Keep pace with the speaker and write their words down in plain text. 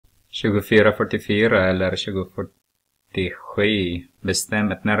2444 eller 2047.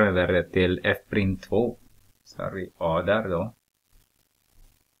 Bestäm ett närmevärde till f'2. Så har vi a där då.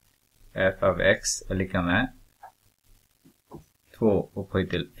 F av x är lika med 2 upphöjt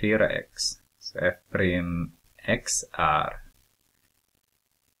till 4x. Så f'(x) är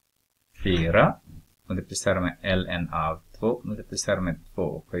 4 multiplicerat med ln av 2 multiplicerat med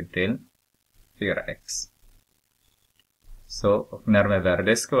 2 upphöjt till 4x. Så och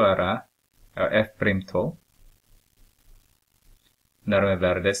närmevärde ska vara f'2.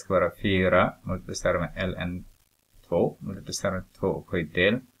 Närmevärde ska vara 4 multiplicerat med ln 2 multiplicerat med 2 upphöjt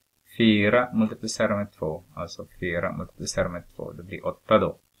till 4 multiplicerat med 2. Alltså 4 multiplicerat med 2. Det blir 8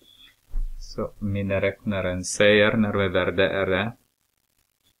 då. Så miniräknaren säger närmevärde är det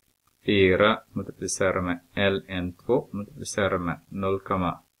 4 multiplicerat med ln2 multiplicerat med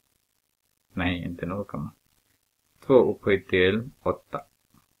 2 upphöjt till 8.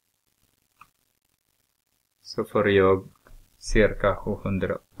 Så får jag cirka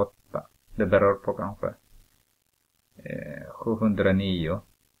 708. Det beror på kanske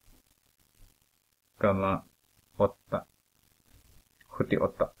 709,8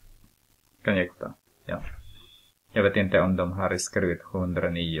 78 kan jag ta. Ja. Jag vet inte om de har skrivit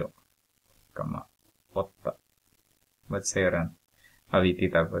 709,8. Vad säger den? Ja, vi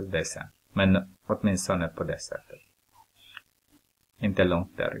tittar på det sen. Men åtminstone på det sättet. Inte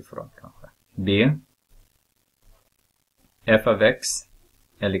långt därifrån kanske. B. F av x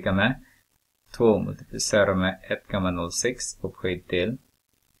är lika med 2 multiplicerat med 1,06 upphöjt till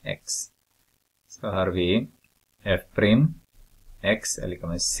x. Så har vi f'(x) är lika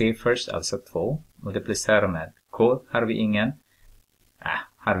med c först, alltså 2. Multiplicerat med k har vi ingen.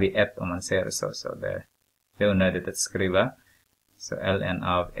 Har vi 1 om man säger så. Så det är onödigt att skriva. Så ln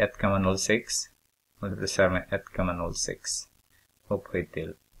av 1,06 multiplicerat med 1,06 upphöjt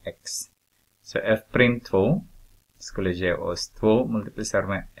till x. Så f'2 skulle ge oss 2 multiplicerat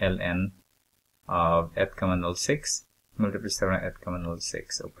med ln av 1,06 multiplicerat med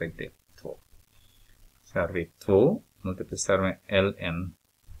 1,06 upphöjt till 2. Så har vi 2 multiplicerat med ln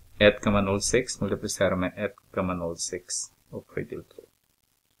 1,06 multiplicerat med 1,06 upphöjt till 2.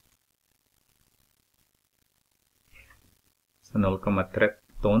 Så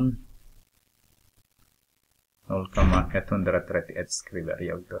 0,13 0,131 skriver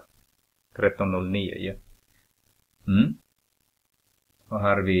jag då. 1309 ja. Och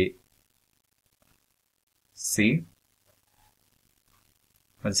har vi C.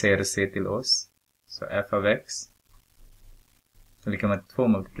 Vad säger C till oss? Så f av x är lika med 2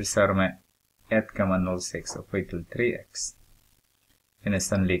 multiplicerat med 1,06 upphöjt till 3x. Det är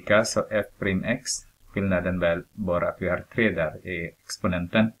nästan lika, så f'(x. Skillnaden väl bara att vi har 3 där i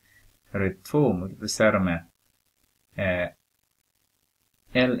exponenten. Här är 2 multiplicerat med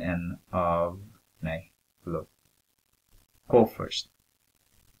ln av, k först.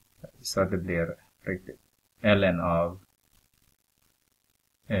 Så det blir riktigt. ln av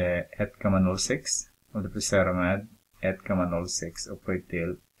 1,06 multiplicerat med 1,06 upphöjt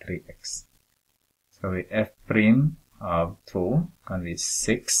till 3x. Så vi f' av 2 kan vi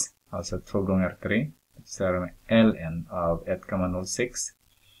 6, alltså 2 gånger 3. Multiplicerat med ln av 1,06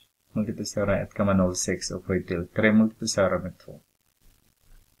 multiplicerat 1,06 upphöjt till 3 multiplicerat med 2.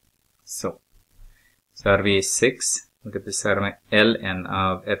 Så har vi 6 multiplicerat med ln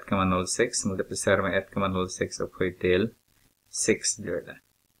av 1,06 multiplicerat med 1,06 upphöjt till 6 blir det.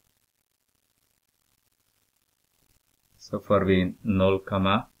 Så får vi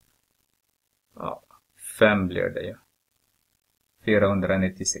 0,5 blir det ju.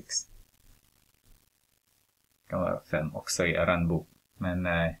 496. Det kan vara 5 också i er bok. Men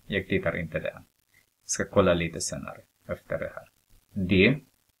jag tittar inte där. Jag ska kolla lite senare efter det här. D.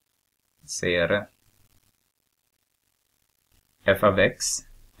 Säger f av x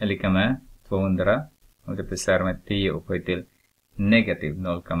är lika med 200 multiplicerat med 10 upphöjt till negativ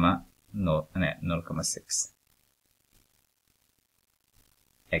 0,6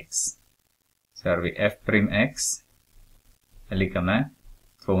 x. Så har vi f'(x är lika med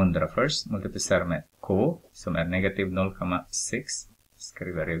 200 först multiplicerat med k som är negativ 0,6.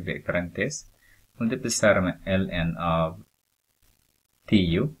 Skriver jag i parentes. Multiplicerat med ln av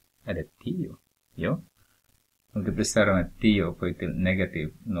 10. Är det 10? Ja. Multiplicerat med 10 upphöjt till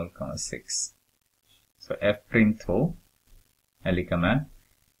negativ 0,6. Så f'2 är lika med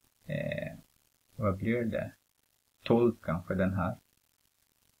vad blir det? 12 kanske den här.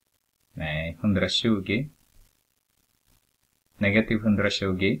 Nej, 120. Negativ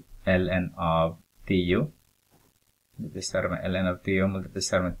 120 ln av 10. Multiplicerat med ln av 10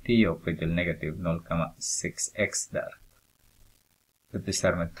 multiplicerat med 10 upphöjt till negativ 0,6x där.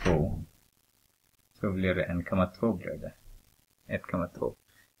 multiplicerar med 2. Så blir det 1,2 blir det. 1,2.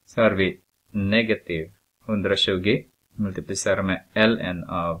 Så har vi negativ 120. Multiplicerar med ln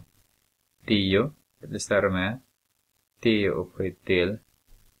av 10. Multiplicerar med 10 upphöjt till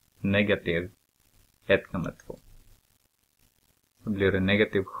negativ 1,2. Så blir det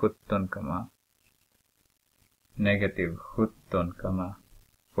negativ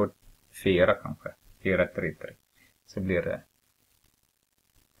 17,4 kanske. 433. Så blir det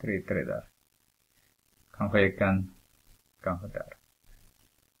 33 där. Kanske jag kan, kanske där.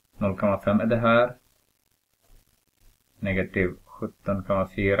 0,5 är det här. Negativ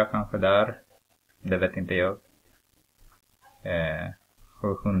 17,4 kanske där. Det vet inte jag.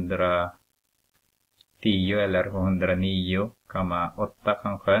 710 eller 709,8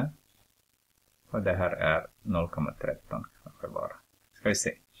 kanske. Och det här är 0,13 kanske bara. Ska vi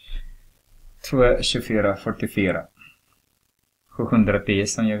se. 2, 24, 44. 710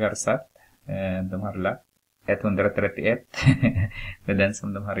 som jag har sagt. De har lagt 131. Det är den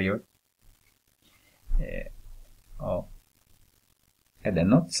som de har gjort. Ja. Är det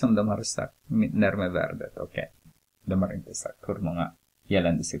något som de har sagt närmare värdet? Okej. De har inte sagt hur många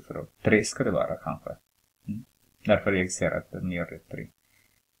gällande siffror. 3 ska det vara kanske. Därför jag ser att de gör det 3.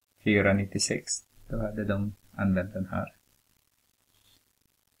 496. Då hade de använt den här.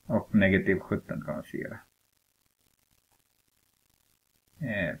 Och negativ 17,4.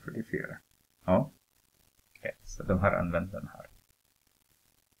 44. Ja. Okej, så de har använt den här.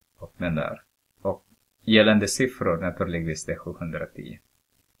 Och den där. Och gällande siffror naturligtvis det är 710.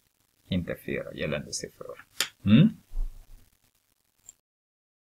 Inte 4 gällande siffror.